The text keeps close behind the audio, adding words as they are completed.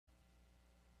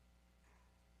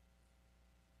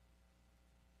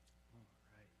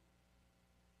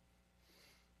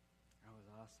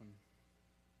awesome.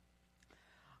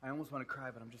 I almost want to cry,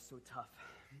 but I'm just so tough.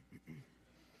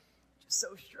 Just so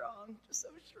strong. Just so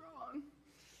strong.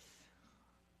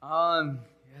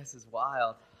 This is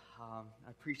wild. I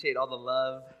appreciate all the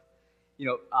love.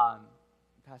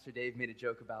 Pastor Dave made a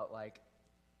joke about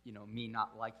me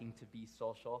not liking to be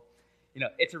social.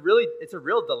 It's a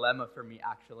real dilemma for me,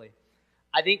 actually.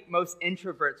 I think most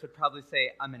introverts would probably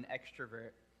say I'm an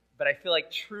extrovert, but I feel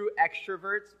like true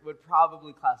extroverts would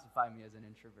probably classify me as an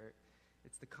introvert.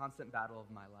 It's the constant battle of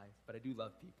my life, but I do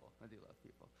love people.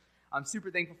 I'm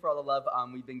super thankful for all the love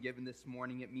we've been given this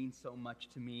morning. It means so much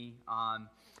to me.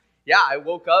 I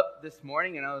woke up this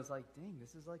morning and I was like, dang,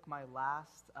 this is like my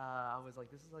last,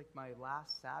 my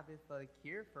last Sabbath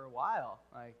here for a while.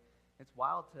 It's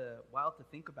wild to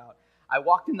think about. I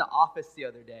walked in the office the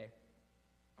other day.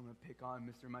 I'm going to pick on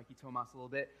Mr. Mikey Tomas a little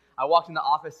bit. I walked in the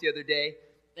office the other day,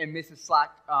 and Mrs.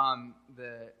 Slack,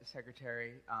 the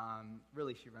secretary,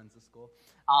 really she runs the school,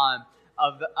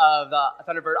 of the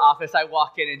Thunderbird office, I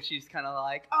walk in and she's kind of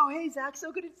like, oh, hey, Zach,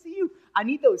 so good to see you. I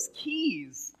need those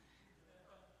keys.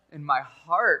 In my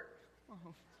heart,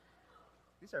 oh,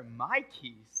 these are my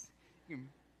keys. You can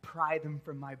pry them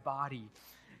from my body.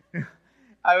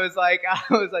 I was like,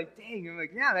 dang. I'm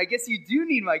like, yeah, I guess you do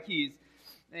need my keys.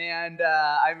 And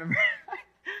I remember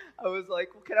I was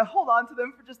like, well, can I hold on to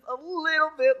them for just a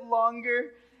little bit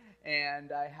longer?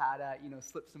 And I had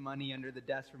slipped some money under the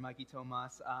desk for Mikey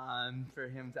Tomas for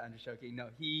him to undershow. No,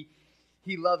 he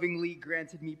lovingly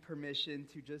granted me permission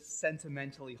to just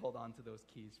sentimentally hold on to those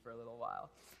keys for a little while.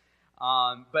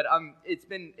 But it's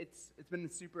been a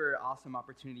super awesome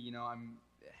opportunity.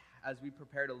 As we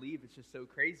prepare to leave, it's just so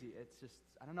crazy. It's just,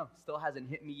 I don't know, still hasn't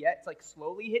hit me yet. It's like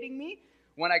slowly hitting me.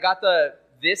 When I got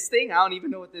this thing, I don't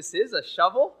even know what this is, a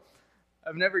shovel.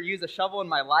 I've never used a shovel in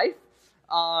my life.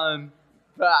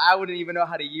 But I wouldn't even know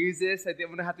how to use this. I'm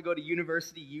going to have to go to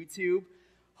university YouTube.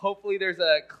 Hopefully there's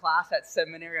a class at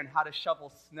seminary on how to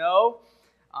shovel snow.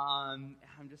 I'm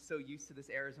just so used to this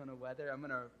Arizona weather. I'm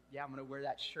gonna wear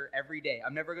that shirt every day.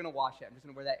 I'm never gonna wash it. I'm just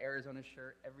gonna wear that Arizona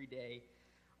shirt every day.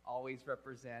 Always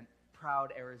represent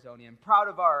proud Arizonian, proud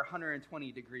of our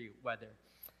 120-degree weather,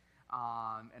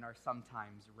 and our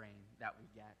sometimes rain that we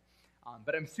get.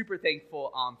 But I'm super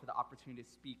thankful for the opportunity to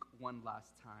speak one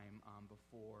last time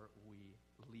before we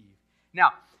leave.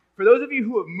 Now, for those of you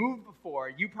who have moved before,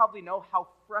 you probably know how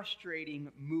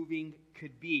frustrating moving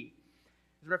could be.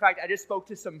 As a matter of fact, I just spoke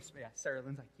to Sarah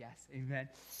Lynn's like, yes, amen.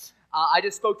 I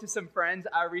just spoke to some friends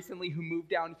recently who moved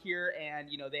down here, and,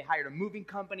 they hired a moving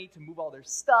company to move all their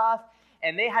stuff,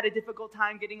 and they had a difficult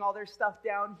time getting all their stuff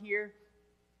down here.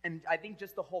 And I think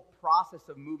just the whole process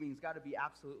of moving has got to be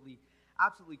absolutely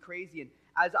crazy. And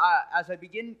as I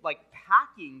begin,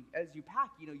 packing, as you pack,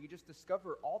 you just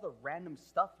discover all the random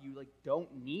stuff you,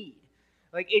 don't need.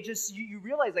 You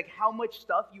realize, how much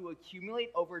stuff you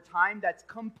accumulate over time that's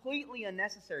completely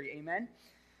unnecessary. Amen?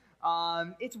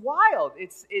 It's wild.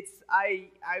 I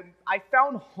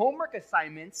found homework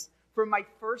assignments for my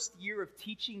first year of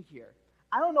teaching here.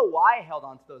 I don't know why I held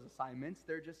on to those assignments.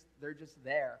 They're just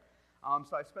there.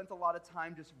 So I spent a lot of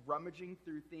time just rummaging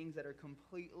through things that are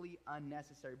completely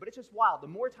unnecessary. But it's just wild. The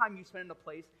more time you spend in a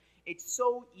place, it's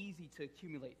so easy to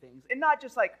accumulate things. And not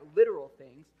just literal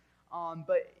things,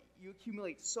 but you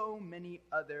accumulate so many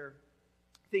other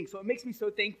things. So it makes me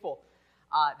so thankful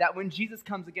that when Jesus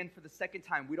comes again for the second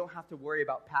time, we don't have to worry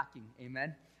about packing.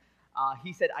 Amen?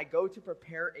 He said, I go to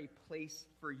prepare a place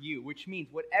for you, which means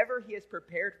whatever he has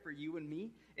prepared for you and me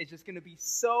is just going to be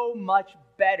so much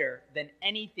better than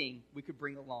anything we could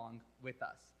bring along with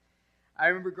us. I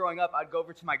remember growing up, I'd go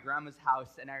over to my grandma's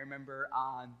house, and I remember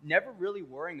never really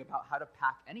worrying about how to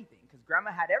pack anything, because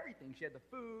grandma had everything. She had the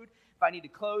food. If I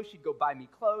needed clothes, she'd go buy me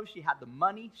clothes. She had the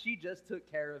money. She just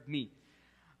took care of me.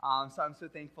 So I'm so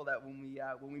thankful that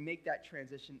when we make that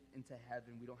transition into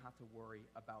heaven, we don't have to worry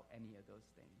about any of those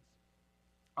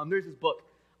things. There's this book,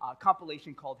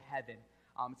 compilation called Heaven.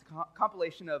 It's a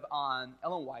compilation of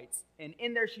Ellen White's, and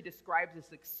in there she describes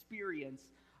this experience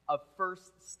of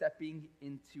first stepping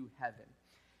into heaven.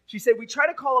 She said, we try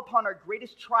to call upon our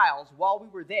greatest trials while we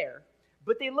were there,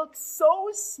 but they look so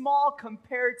small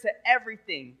compared to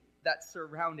everything that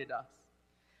surrounded us.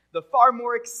 The far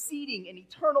more exceeding and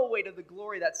eternal weight of the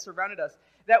glory that surrounded us,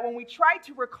 that when we tried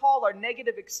to recall our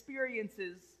negative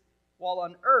experiences while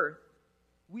on earth,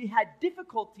 we had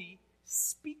difficulty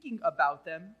speaking about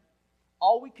them.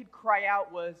 All we could cry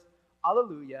out was,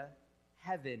 Alleluia,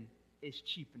 heaven is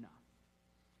cheap enough.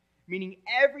 Meaning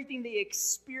everything they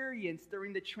experienced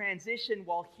during the transition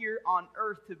while here on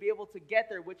earth to be able to get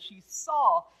there, what she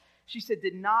saw, she said,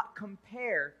 did not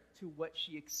compare to what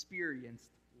she experienced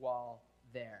while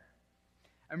there.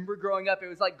 I remember growing up, it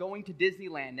was like going to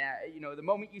Disneyland. The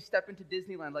moment you step into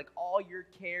Disneyland, like all your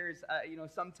cares,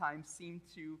 sometimes seem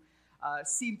to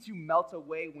melt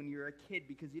away when you're a kid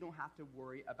because you don't have to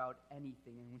worry about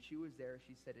anything. And when she was there,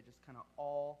 she said it just kind of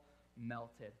all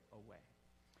melted away.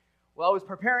 Well, I was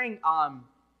preparing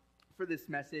for this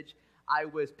message. I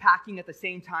was packing at the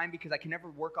same time because I can never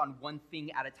work on one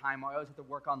thing at a time. I always have to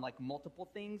work on like multiple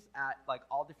things at like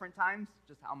all different times,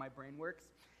 just how my brain works.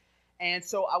 And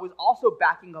so I was also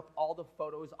backing up all the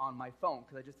photos on my phone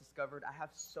because I just discovered I have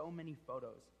so many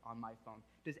photos on my phone.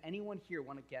 Does anyone here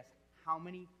want to guess how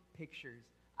many pictures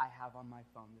I have on my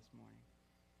phone this morning?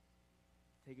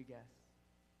 Take a guess.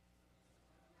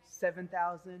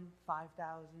 7,000,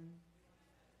 5,000,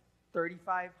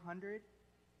 3,500?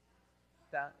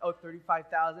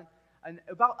 35,000. And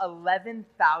about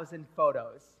 11,000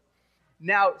 photos.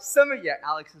 Now, some of you,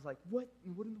 Alex is like, what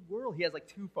in the world? He has like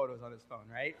 2 photos on his phone,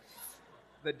 right?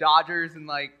 The Dodgers and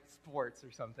like sports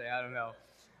or something. I don't know.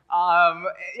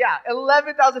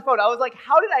 11,000 photos. I was like,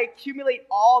 how did I accumulate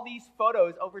all these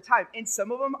photos over time? And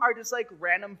some of them are just like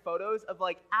random photos of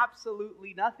like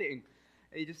absolutely nothing.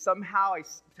 They just somehow, I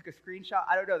took a screenshot.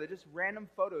 I don't know. They're just random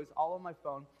photos all on my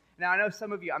phone. Now, I know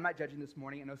some of you, I'm not judging this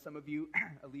morning. I know some of you,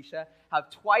 Alicia, have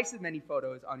twice as many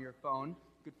photos on your phone.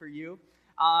 Good for you.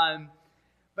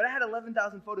 But I had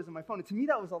 11,000 photos on my phone. And to me,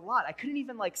 that was a lot. I couldn't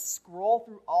even like scroll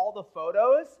through all the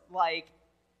photos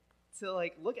to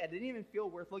look at it. It didn't even feel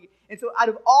worth looking. And so out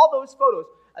of all those photos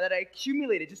that I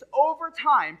accumulated just over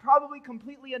time, probably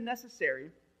completely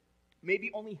unnecessary,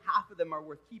 maybe only half of them are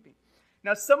worth keeping.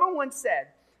 Now, someone once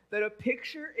said that a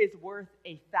picture is worth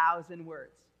 1,000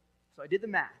 words. So I did the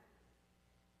math.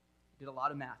 Did a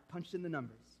lot of math. Punched in the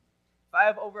numbers. If I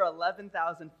have over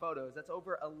 11,000 photos, that's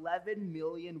over 11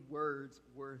 million words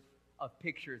worth of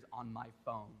pictures on my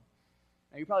phone.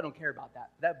 Now, you probably don't care about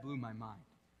that, but that blew my mind.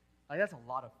 Like, that's a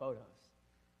lot of photos.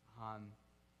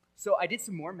 So I did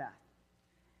some more math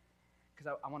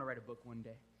because I want to write a book one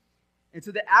day. And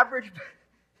so the average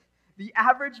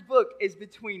book is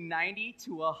between 90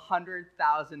 to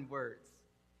 100,000 words.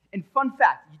 And fun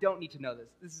fact, you don't need to know this.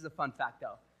 This is a fun fact,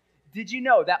 though. Did you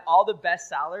know that all the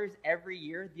bestsellers every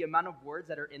year, the amount of words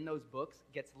that are in those books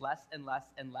gets less and less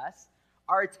and less?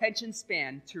 Our attention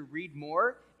span to read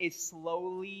more is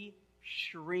slowly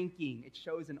shrinking. It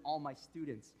shows in all my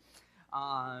students.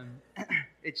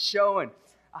 It's showing.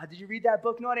 Did you read that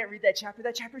book? No, I didn't read that chapter.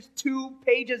 That chapter's 2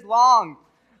 pages long.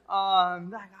 I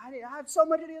have so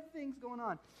many other things going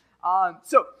on.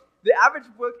 So the average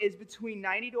book is between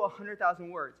 90 to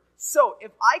 100,000 words. So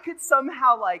if I could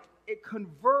somehow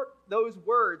convert those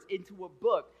words into a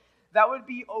book, that would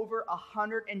be over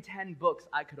 110 books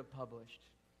I could have published.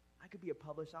 I could be a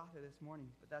published author this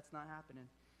morning, but that's not happening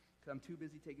because I'm too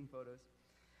busy taking photos.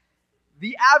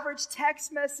 The average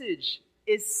text message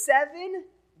is 7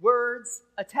 words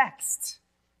a text.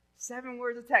 7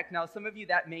 words a text. Now, some of you,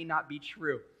 that may not be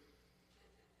true.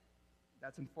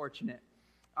 That's unfortunate.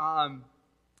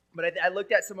 But I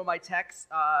looked at some of my texts,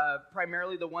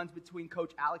 primarily the ones between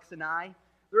Coach Alex and I.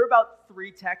 There were about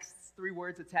 3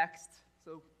 words a text.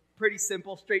 So pretty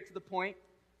simple, straight to the point.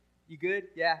 You good?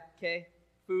 Yeah, okay.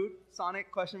 Food? Sonic? ?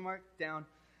 Down.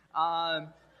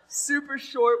 Super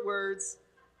short words.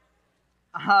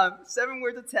 7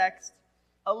 words a text.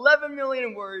 11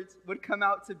 million words would come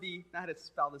out to be, I had to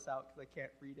spell this out because I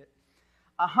can't read it,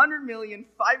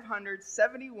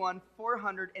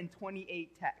 100,571,428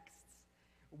 texts.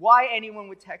 Why anyone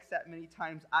would text that many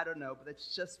times, I don't know, but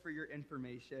that's just for your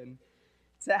information,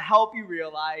 to help you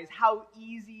realize how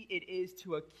easy it is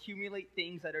to accumulate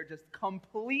things that are just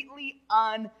completely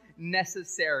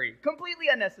unnecessary. Completely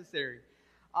unnecessary.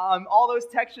 All those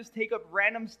texts just take up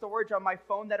random storage on my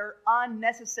phone that are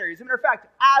unnecessary. As a matter of fact,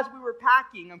 as we were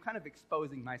packing, I'm kind of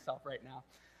exposing myself right now.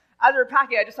 As we were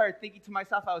packing, I just started thinking to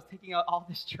myself, I was taking out all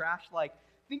this trash,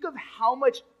 think of how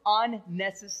much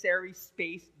unnecessary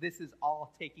space this is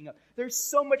all taking up. There's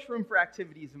so much room for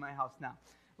activities in my house now.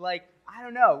 I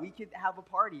don't know, we could have a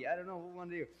party. I don't know what we want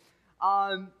to do.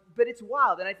 But it's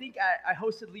wild. And I think I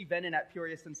hosted Lee Venon at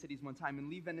Peoria Sun Cities one time, and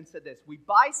Lee Venon said this: we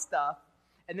buy stuff,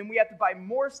 and then we have to buy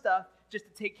more stuff just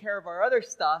to take care of our other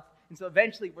stuff, and so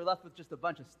eventually we're left with just a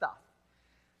bunch of stuff.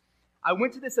 I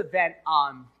went to this event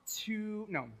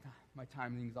my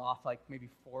timing's off, maybe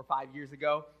 4 or 5 years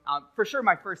ago. For sure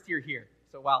my first year here,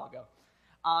 so a while ago.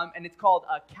 And it's called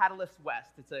Catalyst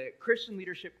West. It's a Christian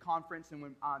leadership conference, and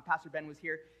when Pastor Ben was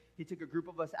here, he took a group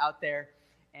of us out there,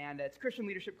 and it's a Christian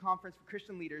leadership conference for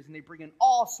Christian leaders, and they bring in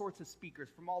all sorts of speakers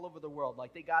from all over the world.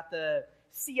 They got the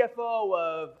CFO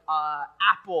of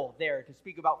Apple there to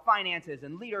speak about finances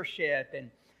and leadership, and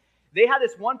They had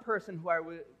this one person who I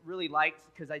really liked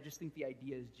because I just think the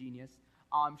idea is genius.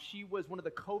 She was one of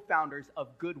the co-founders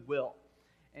of Goodwill.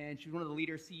 And she's one of the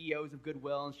leader CEOs of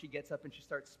Goodwill, and she gets up and she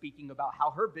starts speaking about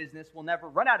how her business will never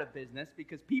run out of business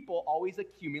because people always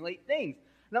accumulate things.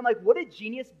 And I'm like, what a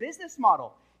genius business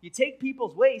model. You take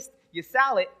people's waste, you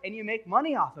sell it, and you make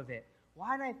money off of it.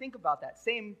 Why didn't I think about that?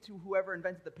 Same to whoever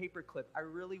invented the paperclip. I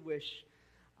really wish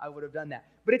I would have done that.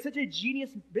 But it's such a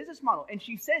genius business model. And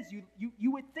she says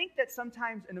you would think that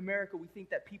sometimes in America we think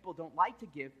that people don't like to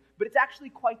give, but it's actually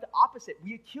quite the opposite.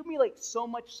 We accumulate so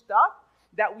much stuff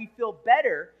that we feel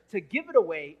better to give it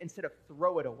away instead of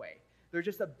throw it away. There's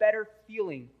just a better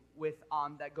feeling with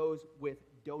that goes with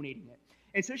donating it.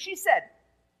 And so she said,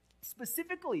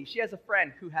 specifically, she has a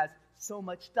friend who has so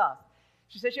much stuff.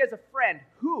 She said she has a friend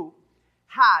who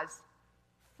has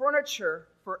furniture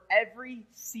for every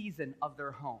season of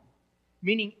their home.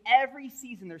 Meaning every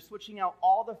season they're switching out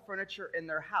all the furniture in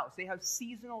their house. They have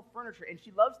seasonal furniture, and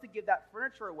she loves to give that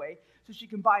furniture away so she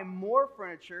can buy more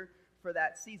furniture for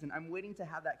that season. I'm waiting to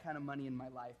have that kind of money in my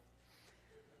life.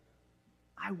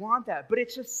 I want that, but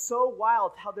it's just so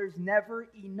wild how there's never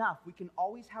enough. We can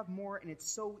always have more, and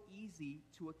it's so easy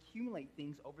to accumulate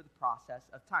things over the process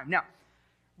of time. Now,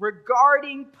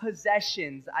 regarding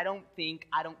possessions, I don't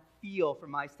feel from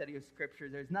my study of Scripture,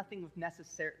 there's nothing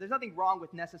wrong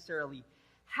with necessarily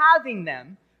having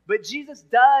them, but Jesus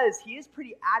he is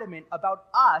pretty adamant about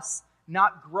us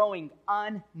not growing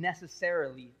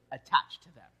unnecessarily attached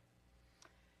to them.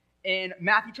 In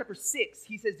Matthew chapter 6,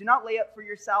 he says, "Do not lay up for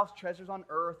yourselves treasures on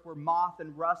earth where moth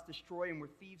and rust destroy and where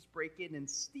thieves break in and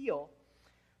steal.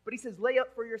 But he says, lay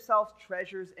up for yourselves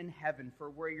treasures in heaven, for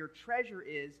where your treasure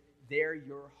is, there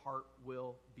your heart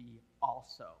will be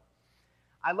also."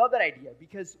 I love that idea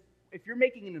because if you're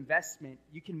making an investment,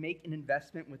 you can make an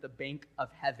investment with the bank of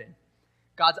heaven.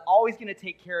 God's always going to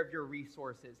take care of your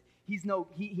resources. He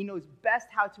knows best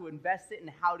how to invest it and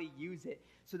how to use it.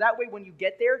 So that way when you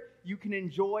get there, you can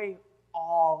enjoy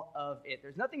all of it.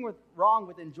 There's nothing wrong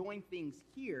with enjoying things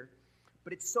here,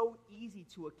 but it's so easy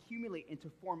to accumulate and to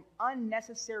form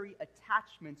unnecessary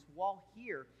attachments while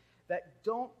here that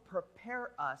don't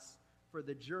prepare us for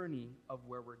the journey of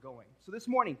where we're going. So this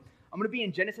morning, I'm going to be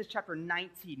in Genesis chapter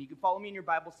 19. You can follow me in your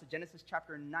Bibles to Genesis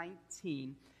chapter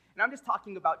 19. And I'm just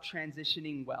talking about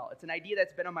transitioning well. It's an idea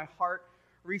that's been on my heart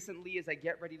recently as I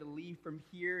get ready to leave from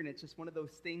here. And it's just one of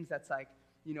those things that's like,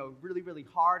 really, really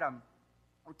hard.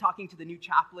 We're talking to the new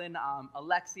chaplain,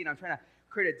 Alexi, and I'm trying to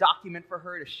create a document for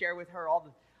her to share with her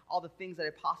all the things that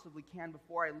I possibly can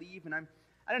before I leave. And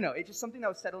I don't know, it's just something that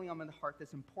was settling on my heart,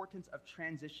 this importance of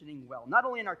transitioning well, not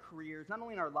only in our careers, not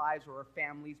only in our lives or our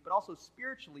families, but also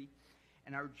spiritually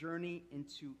in our journey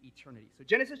into eternity. So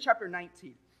Genesis chapter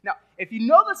 19. Now, if you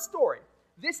know the story,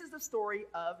 this is the story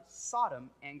of Sodom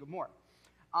and Gomorrah.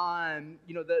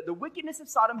 The wickedness of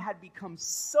Sodom had become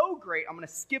so great. I'm going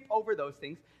to skip over those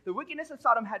things. The wickedness of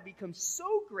Sodom had become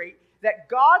so great that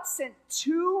God sent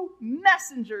 2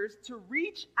 messengers to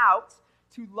reach out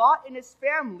to Lot and his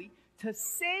family to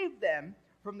save them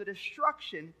from the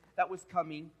destruction that was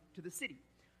coming to the city.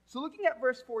 So looking at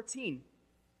verse 14,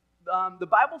 the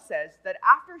Bible says that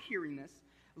after hearing this,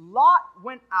 Lot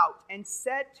went out and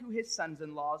said to his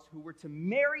sons-in-laws who were to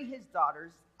marry his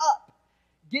daughters, "Up,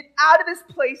 get out of this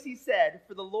place," he said,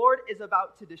 "for the Lord is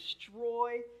about to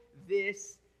destroy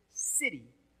this city."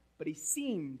 But he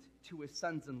seemed to his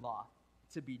sons-in-law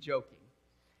to be joking.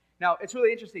 Now, it's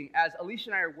really interesting. As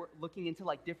Alicia and I are looking into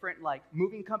different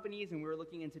moving companies, and we were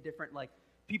looking into different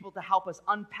people to help us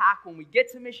unpack when we get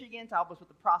to Michigan, to help us with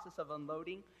the process of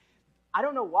unloading. I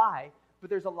don't know why, but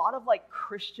there's a lot of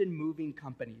Christian moving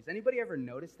companies. Anybody ever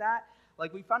notice that?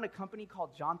 We found a company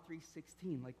called John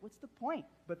 3:16. What's the point?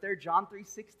 But they're John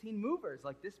 3:16 movers.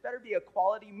 This better be a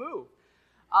quality move.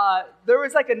 There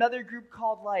was another group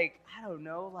called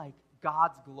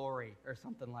God's Glory or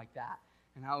something like that.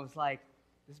 And I was like,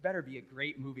 this better be a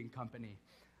great moving company.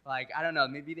 I don't know,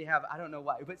 maybe they have, I don't know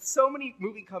why. But so many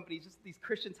moving companies, just these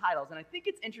Christian titles. And I think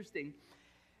it's interesting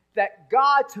that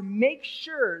God, to make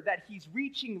sure that he's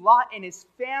reaching Lot and his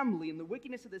family and the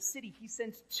wickedness of the city, he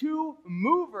sends 2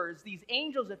 movers, these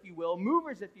angels, if you will,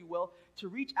 to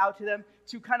reach out to them,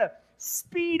 to kind of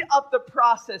speed up the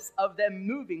process of them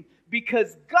moving,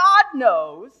 because God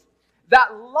knows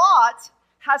that Lot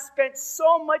has spent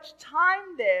so much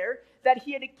time there that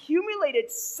he had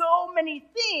accumulated so many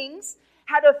things,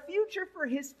 had a future for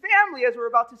his family, as we're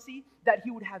about to see, that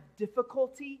he would have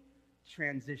difficulty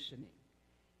transitioning.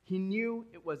 He knew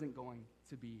it wasn't going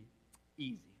to be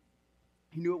easy.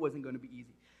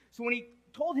 So when he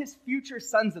told his future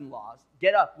sons-in-laws,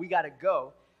 "Get up, we got to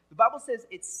go," the Bible says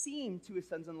it seemed to his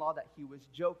sons-in-law that he was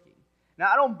joking. Now,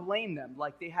 I don't blame them.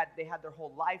 Like, they had their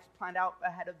whole lives planned out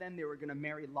ahead of them. They were going to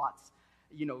marry Lot's,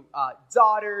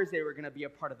 daughters. They were going to be a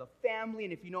part of the family.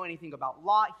 And if you know anything about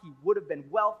Lot, he would have been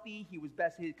wealthy.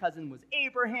 His cousin was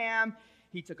Abraham.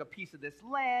 He took a piece of this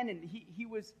land, and he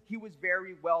was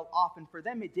very well off. And for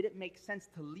them, it didn't make sense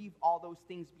to leave all those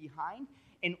things behind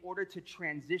in order to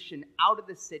transition out of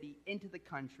the city into the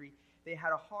country. They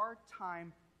had a hard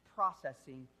time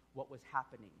processing what was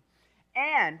happening.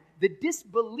 And the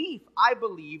disbelief, I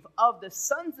believe, of the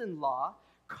sons-in-law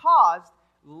caused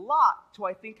Lot to,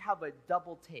 I think, have a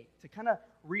double take, to kind of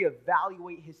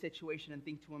reevaluate his situation and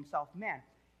think to himself, man,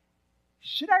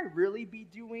 should I really be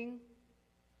doing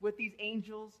what these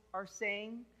angels are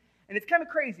saying? And it's kind of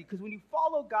crazy, because when you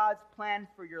follow God's plan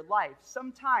for your life,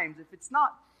 sometimes if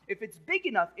it's big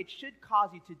enough, it should cause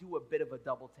you to do a bit of a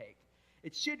double take.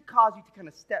 It should cause you to kind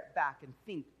of step back and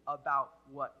think about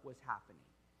what was happening.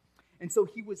 And so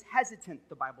he was hesitant,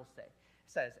 the Bible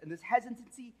says. And this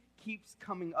hesitancy keeps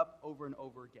coming up over and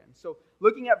over again. So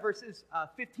looking at verses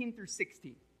 15 through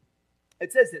 16,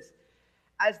 it says this: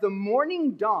 As the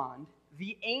morning dawned,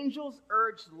 the angels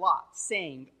urged Lot,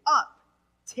 saying, Up,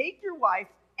 take your wife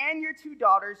and your 2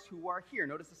 daughters who are here.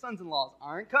 Notice the sons-in-laws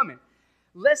aren't coming.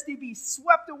 Lest you be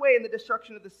swept away in the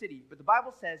destruction of the city. But the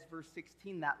Bible says, verse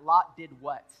 16, that Lot did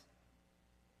what?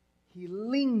 He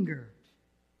lingered.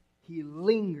 He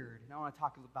lingered. And I want to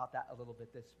talk about that a little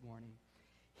bit this morning.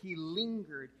 He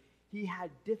lingered. He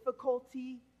had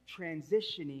difficulty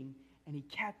transitioning, and he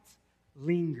kept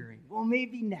lingering. Well,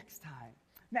 maybe next time.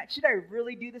 Matt, should I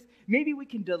really do this? Maybe we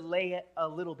can delay it a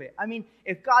little bit. I mean,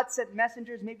 if God sent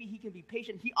messengers, maybe he can be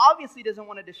patient. He obviously doesn't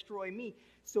want to destroy me,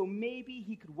 so maybe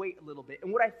he could wait a little bit.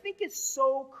 And what I think is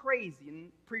so crazy,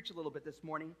 and preach a little bit this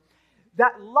morning,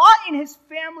 that Lot and his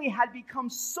family had become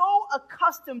so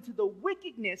accustomed to the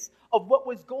wickedness of what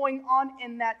was going on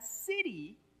in that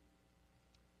city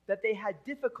that they had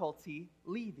difficulty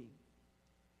leaving.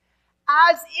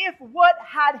 As if what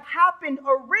had happened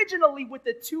originally with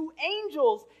the 2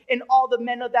 angels and all the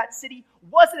men of that city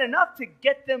wasn't enough to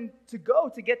get them to go,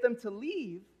 to get them to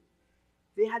leave.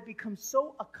 They had become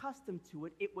so accustomed to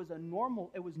it, it was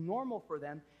normal for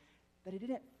them, that it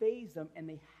didn't faze them, and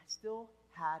they still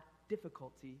had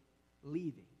difficulty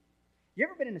leaving. You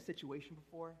ever been in a situation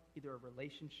before, either a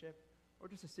relationship or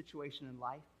just a situation in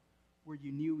life, where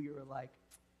you knew you were like,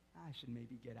 I should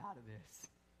maybe get out of this,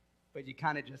 but you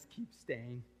kind of just keep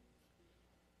staying?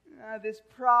 This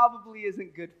probably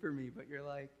isn't good for me, but you're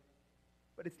like,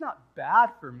 but it's not bad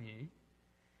for me.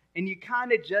 And you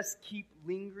kind of just keep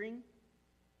lingering.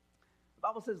 The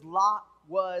Bible says Lot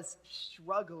was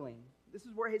struggling. This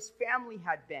is where his family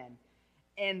had been.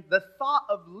 And the thought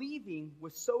of leaving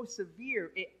was so severe,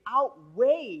 it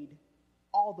outweighed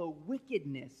all the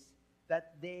wickedness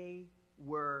that they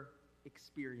were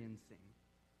experiencing.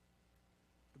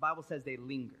 The Bible says they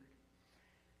lingered.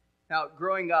 Now,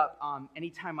 growing up,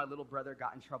 anytime my little brother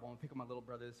got in trouble, I'm going to pick up my little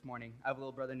brother this morning. I have a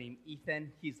little brother named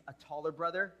Ethan. He's a taller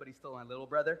brother, but he's still my little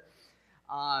brother.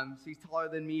 So he's taller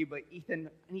than me, but Ethan,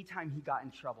 anytime he got in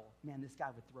trouble, man, this guy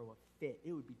would throw a fit.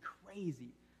 It would be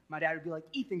crazy. My dad would be like,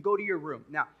 Ethan, go to your room.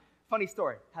 Now, funny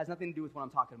story. Has nothing to do with what I'm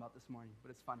talking about this morning, but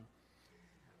it's funny.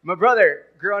 My brother,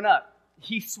 growing up,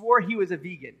 he swore he was a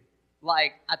vegan.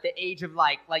 Like, at the age of,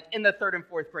 like in the 3rd and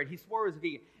 4th grade, he swore he was a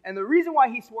vegan. And the reason why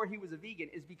he swore he was a vegan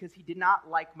is because he did not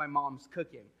like my mom's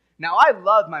cooking. Now, I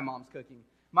love my mom's cooking.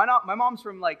 My mom's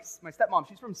from, my stepmom,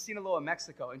 she's from Sinaloa,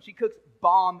 Mexico, and she cooks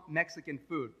bomb Mexican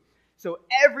food. So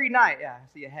every night, I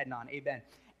see a head nod, amen.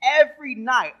 Every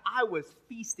night, I was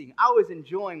feasting. I was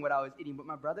enjoying what I was eating, but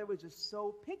my brother was just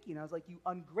so picky. And I was like, you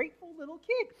ungrateful little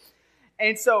kid.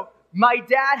 And so my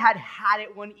dad had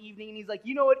it one evening, and he's like,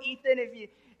 you know what, Ethan,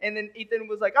 And then Ethan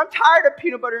was like, I'm tired of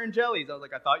peanut butter and jellies. I was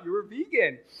like, I thought you were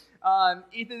vegan.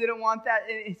 Ethan didn't want that.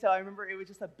 And so I remember it was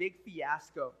just a big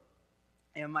fiasco.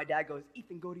 And my dad goes,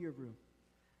 Ethan, go to your room.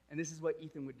 And this is what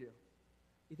Ethan would do.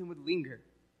 Ethan would linger.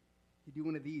 He'd do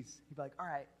one of these. He'd be like, all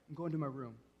right, I'm going to my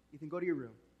room. Ethan, go to your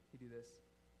room. He'd do this.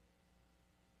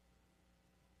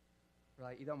 We're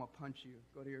like, Ethan, I'm going to punch you.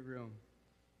 Go to your room.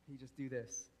 He'd just do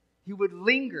this. He would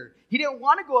linger. He didn't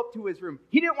want to go up to his room.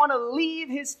 He didn't want to leave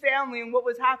his family and what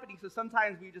was happening. So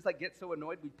sometimes we just get so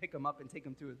annoyed, we'd pick him up and take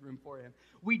him to his room for him.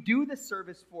 We do the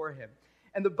service for him.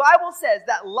 And the Bible says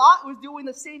that Lot was doing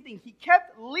the same thing. He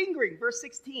kept lingering. Verse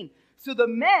 16. So the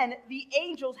men, the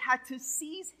angels, had to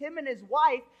seize him and his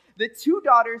wife, the 2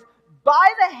 daughters, by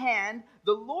the hand,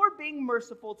 the Lord being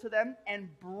merciful to them, and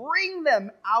bring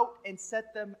them out and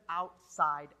set them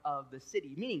outside of the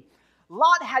city. Meaning,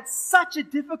 Lot had such a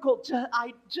difficult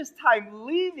just time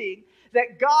leaving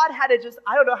that God had to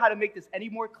I don't know how to make this any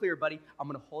more clear, buddy. I'm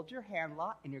going to hold your hand,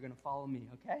 Lot, and you're going to follow me,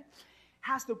 okay?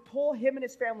 Has to pull him and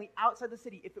his family outside the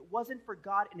city. If it wasn't for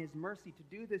God and his mercy to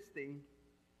do this thing,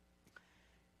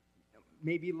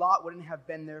 maybe Lot wouldn't have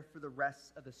been there for the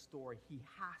rest of the story. He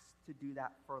has to do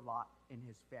that for Lot and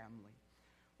his family.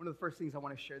 One of the first things I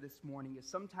want to share this morning is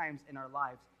sometimes in our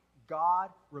lives, God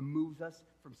removes us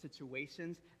from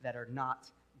situations that are not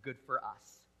good for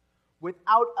us,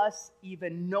 without us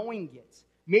even knowing it.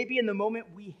 Maybe in the moment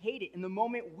we hate it, in the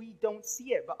moment we don't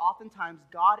see it, but oftentimes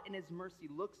God in his mercy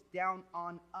looks down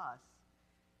on us,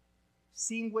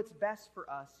 seeing what's best for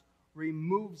us,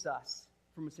 removes us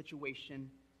from a situation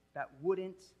that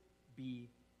wouldn't be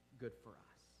good for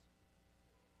us.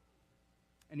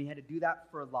 And he had to do that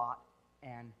for Lot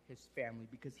and his family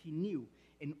because he knew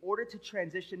in order to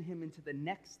transition him into the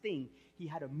next thing, he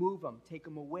had to move him, take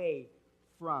him away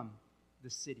from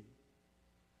the city.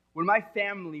 When my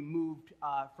family moved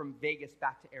from Vegas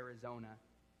back to Arizona,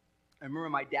 I remember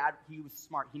my dad, he was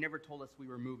smart. He never told us we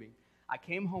were moving. I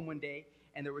came home one day,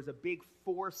 and there was a big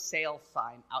for sale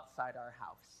sign outside our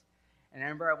house. And I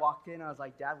remember I walked in, I was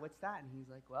like, Dad, what's that? And he's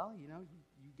like, well, you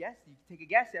guess, you take a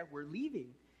guess, yeah, we're leaving.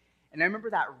 And I remember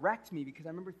that wrecked me because I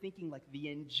remember thinking, like, the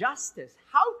injustice.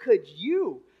 How could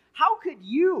you,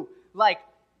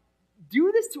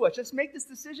 do this to us? Just make this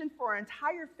decision for our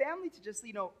entire family to just,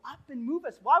 up and move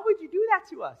us. Why would you do that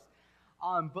to us?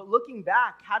 But looking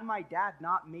back, had my dad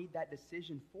not made that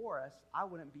decision for us, I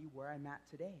wouldn't be where I'm at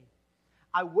today.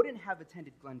 I wouldn't have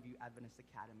attended Glenview Adventist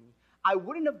Academy. I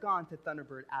wouldn't have gone to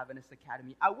Thunderbird Adventist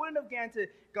Academy. I wouldn't have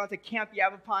gone to Camp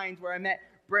Yavapines where I met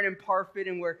Brennan Parfit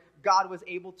and where God was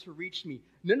able to reach me.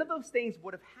 None of those things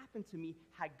would have happened to me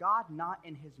had God not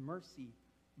in his mercy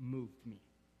moved me.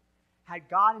 Had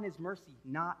God in his mercy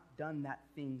not done that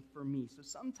thing for me. So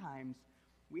sometimes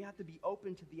we have to be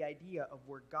open to the idea of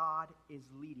where God is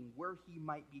leading, where he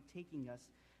might be taking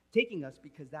us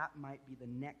because that might be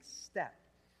the next step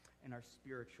in our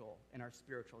spiritual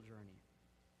journey.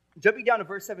 Jumping down to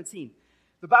verse 17,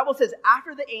 the Bible says,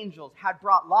 after the angels had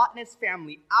brought Lot and his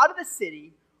family out of the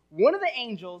city, one of the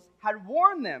angels had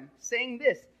warned them, saying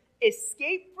this,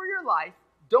 escape for your life,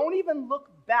 don't even look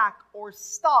back or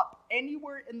stop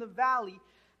anywhere in the valley,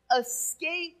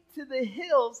 escape to the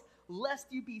hills, lest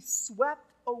you be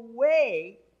swept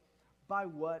away by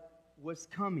what was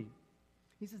coming.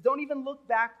 He says, don't even look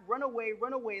back, run away,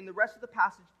 and the rest of the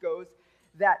passage goes,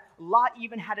 that Lot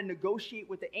even had to negotiate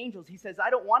with the angels. He says, I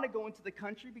don't want to go into the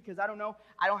country because I don't know,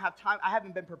 I don't have time, I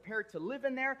haven't been prepared to live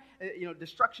in there.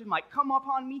 Destruction might come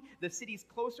upon me. The city's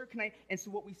closer. And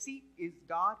so what we see is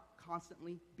God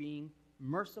constantly being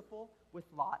merciful with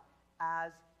Lot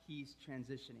as he's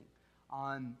transitioning.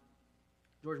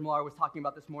 George Millar was talking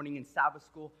about this morning in Sabbath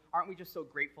school. Aren't we just so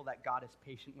grateful that God is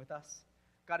patient with us?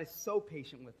 God is so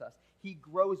patient with us. He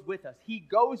grows with us. He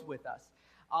goes with us.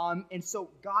 And so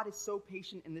God is so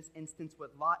patient in this instance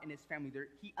with Lot and his family.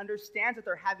 He understands that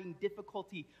they're having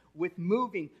difficulty with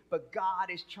moving, but God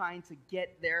is trying to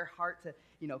get their heart to,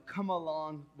 come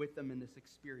along with them in this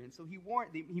experience. So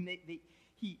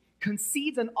he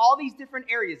concedes in all these different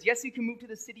areas. Yes, you can move to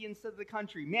the city instead of the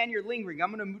country. Man, you're lingering.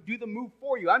 I'm going to do the move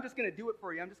for you. I'm just going to do it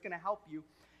for you. I'm just going to help you.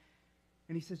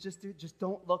 And he says, just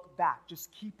don't look back.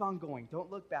 Just keep on going. Don't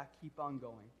look back. Keep on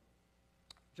going.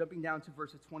 Jumping down to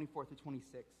verses 24 through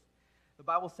 26. The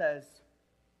Bible says,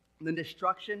 the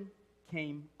destruction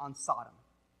came on Sodom.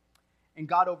 And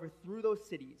God overthrew those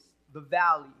cities, the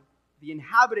valley, the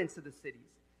inhabitants of the cities,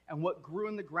 and what grew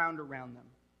in the ground around them.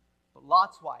 But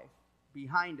Lot's wife,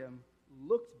 behind him,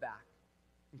 looked back,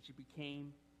 and she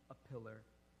became a pillar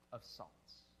of salt.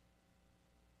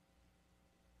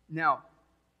 Now,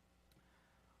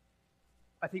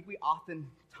 I think we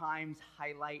oftentimes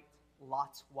highlight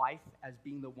Lot's wife as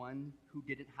being the one who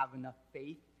didn't have enough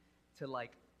faith to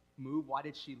move. Why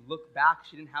did she look back?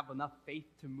 She didn't have enough faith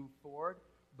to move forward.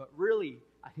 But really,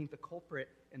 I think the culprit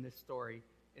in this story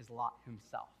is Lot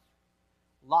himself.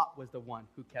 Lot was the one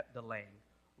who kept delaying.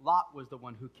 Lot was the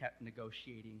one who kept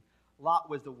negotiating. Lot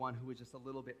was the one who was just a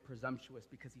little bit presumptuous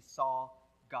because he saw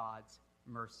God's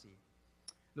mercy.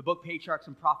 The book Patriarchs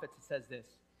and Prophets, it says this,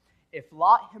 if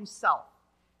Lot himself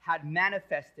had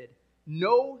manifested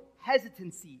no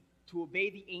hesitancy to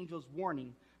obey the angel's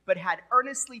warning, but had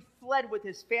earnestly fled with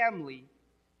his family,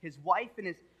 his wife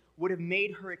would have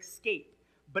made her escape.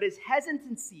 But his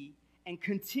hesitancy and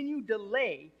continued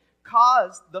delay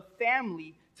caused the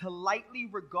family to lightly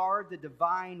regard the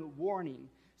divine warning.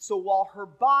 So while her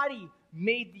body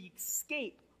made the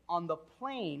escape on the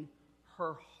plain,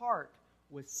 her heart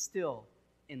was still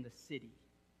in the city.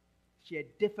 she had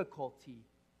difficulty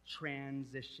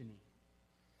transitioning.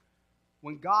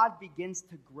 When God begins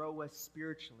to grow us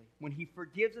spiritually, when he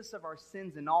forgives us of our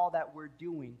sins and all that we're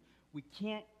doing, we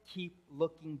can't keep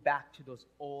looking back to those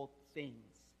old things.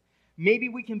 Maybe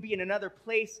we can be in another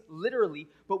place, literally,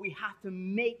 but we have to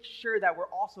make sure that we're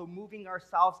also moving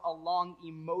ourselves along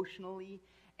emotionally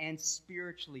and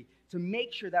spiritually to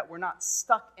make sure that we're not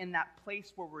stuck in that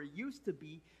place where we're used to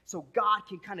be, so God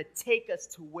can kind of take us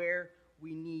to where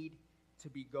we need to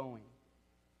be going.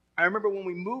 I remember when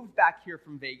we moved back here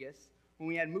from Vegas,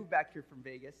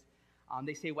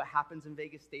 they say what happens in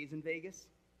Vegas stays in Vegas.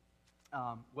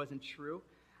 Wasn't true.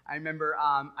 I remember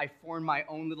I formed my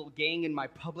own little gang in my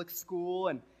public school,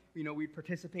 and we'd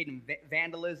participate in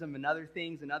vandalism and other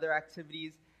things and other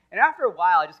activities. And after a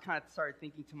while, I just kind of started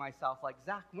thinking to myself, like,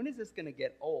 Zach, when is this going to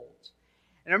get old?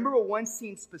 And I remember one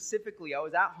scene specifically. I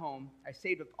was at home. I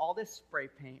saved up all this spray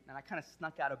paint, and I kind of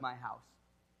snuck out of my house.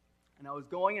 And I was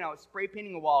going, and I was spray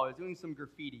painting a wall. I was doing some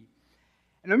graffiti.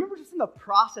 And I remember just in the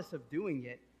process of doing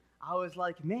it, I was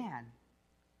like, man,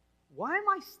 why am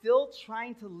I still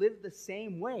trying to live the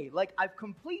same way? Like, I've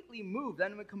completely moved.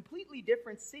 I'm in a completely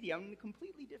different city. I'm in a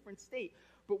completely different state.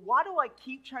 But why do I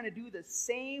keep trying to do the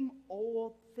same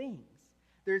old things?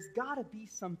 There's got to be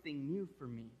something new for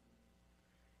me.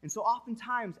 And so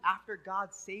oftentimes, after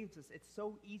God saves us, it's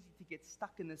so easy to get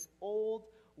stuck in this old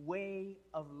way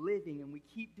of living, and we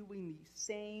keep doing these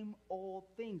same old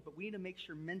things. But we need to make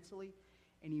sure mentally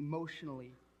and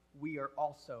emotionally we are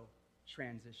also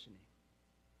transitioning.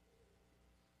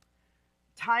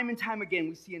 Time and time again,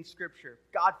 we see in Scripture,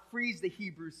 God frees the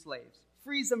Hebrew slaves,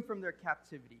 frees them from their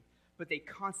captivity, but they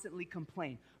constantly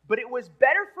complain. But it was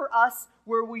better for us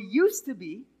where we used to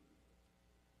be,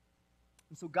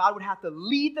 and so God would have to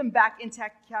lead them back into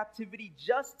captivity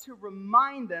just to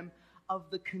remind them of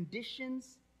the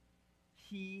conditions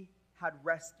he had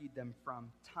rescued them from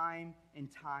time and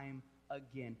time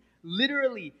again.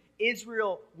 Literally,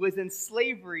 Israel was in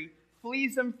slavery,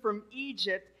 flees them from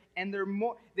Egypt, and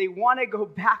they want to go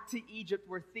back to Egypt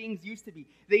where things used to be.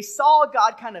 They saw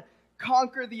God kind of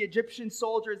conquer the Egyptian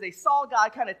soldiers. They saw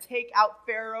God kind of take out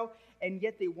Pharaoh, and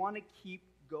yet they want to keep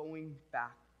going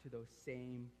back to those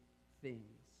same things.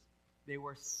 They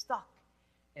were stuck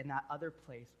in that other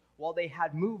place. While they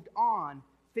had moved on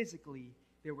physically,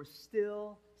 they were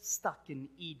still stuck in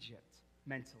Egypt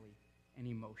mentally and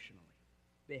emotionally.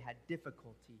 They had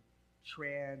difficulty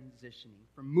transitioning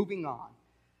from moving on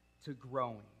to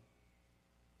growing.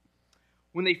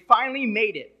 When they finally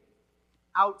made it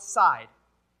outside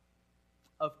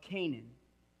of Canaan,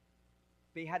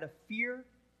 they had a fear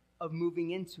of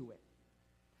moving into it.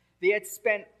 They had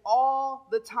spent all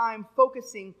the time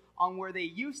focusing on where they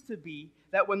used to be,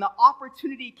 that when the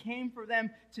opportunity came for them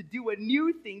to do a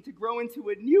new thing, to grow into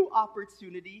a new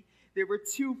opportunity, they were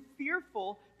too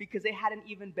fearful because they hadn't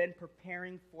even been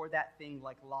preparing for that thing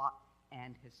like Lot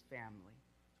and his family.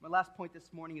 My last point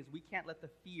this morning is we can't let the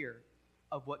fear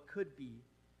of what could be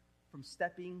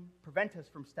prevent us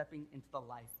from stepping into the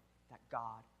life that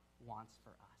God wants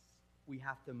for us. We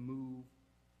have to move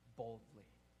boldly.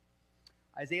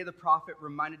 Isaiah the prophet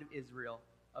reminded of Israel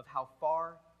of how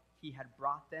far he had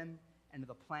brought them and of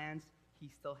the plans he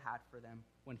still had for them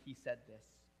when he said this.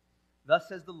 Thus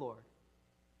says the Lord,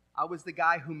 I was the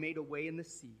guy who made a way in the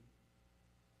sea.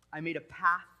 I made a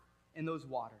path in those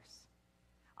waters.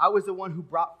 I was the one who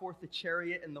brought forth the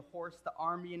chariot and the horse, the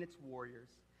army and its warriors.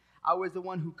 I was the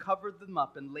one who covered them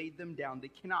up and laid them down. They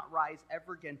cannot rise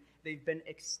ever again. They've been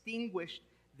extinguished.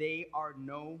 They are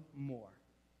no more.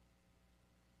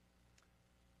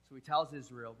 So he tells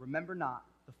Israel, remember not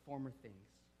the former things.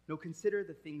 No, consider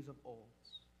the things of old.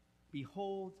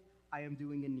 Behold, I am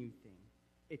doing a new thing.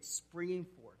 It's springing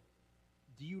forth.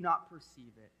 Do you not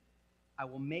perceive it? I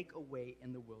will make a way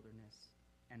in the wilderness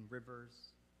and rivers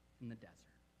in the desert.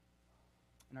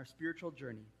 In our spiritual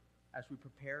journey, as we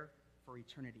prepare for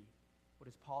eternity, what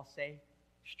does Paul say?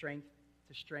 Strength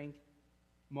to strength,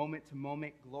 moment to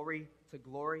moment, glory to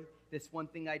glory. This one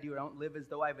thing I do, I don't live as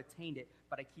though I've attained it,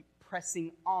 but I keep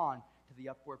pressing on to the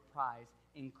upward prize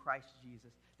in Christ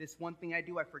Jesus. This one thing I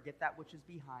do, I forget that which is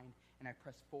behind, and I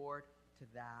press forward to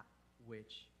that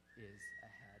which is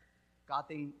ahead.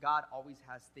 God always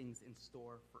has things in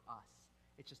store for us.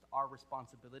 It's just our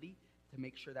responsibility to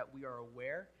make sure that we are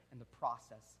aware in the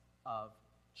process of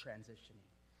transitioning.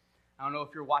 I don't know if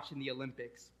you're watching the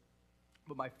Olympics,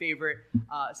 but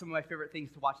some of my favorite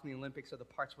things to watch in the Olympics are the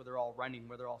parts where they're all running,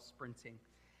 where they're all sprinting.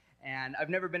 And I've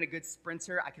never been a good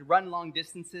sprinter. I could run long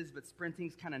distances, but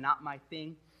sprinting's kind of not my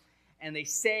thing. And they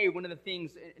say one of the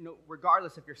things,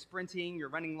 regardless if you're sprinting, you're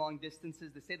running long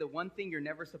distances, they say the one thing you're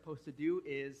never supposed to do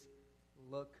is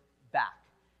look back.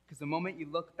 Because the moment you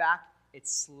look back, it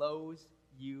slows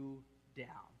you down.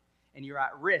 And you're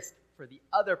at risk for the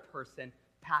other person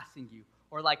passing you.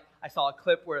 Or like I saw a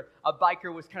clip where a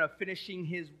biker was kind of finishing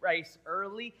his race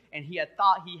early, and he had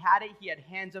thought he had it. He had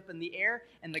hands up in the air,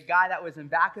 and the guy that was in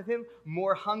back of him,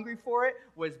 more hungry for it,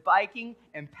 was biking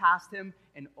and passed him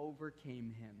and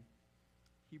overcame him.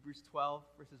 Hebrews 12,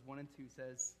 verses 1 and 2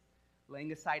 says,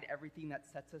 laying aside everything that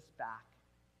sets us back,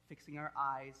 fixing our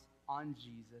eyes on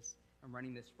Jesus, and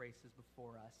running this race is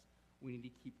before us, we need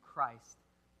to keep Christ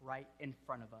right in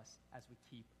front of us as we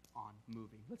keep on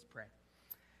moving. Let's pray.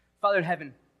 Father in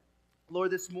heaven, Lord,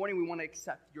 this morning we want to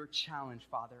accept your challenge,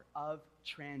 Father, of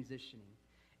transitioning.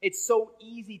 It's so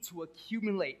easy to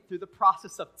accumulate through the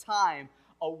process of time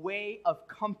a way of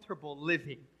comfortable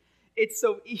living. It's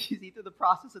so easy through the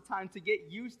process of time to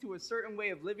get used to a certain way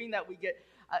of living that we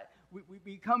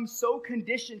become so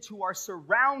conditioned to our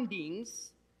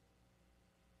surroundings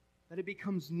that it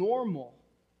becomes normal,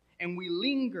 and we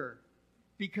linger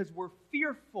because we're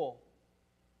fearful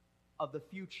of the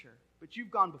future. But you've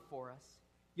gone before us.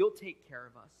 You'll take care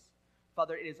of us.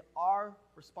 Father, it is our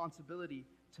responsibility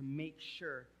to make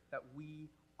sure that we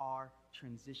are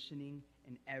transitioning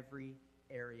in every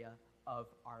area of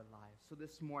our lives. So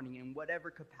this morning, in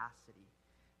whatever capacity,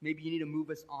 maybe you need to move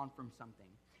us on from something.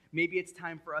 Maybe it's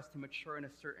time for us to mature in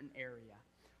a certain area.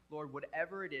 Lord,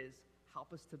 whatever it is,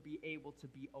 help us to be able to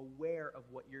be aware of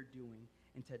what you're doing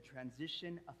and to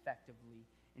transition effectively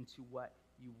into what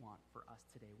you want for us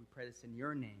today. We pray this in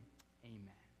your name. Amen.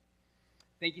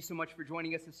 Thank you so much for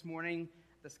joining us this morning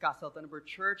at the Scottsdale Thunderbird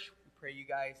Church. We pray you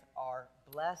guys are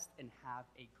blessed and have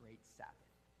a great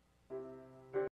Sabbath.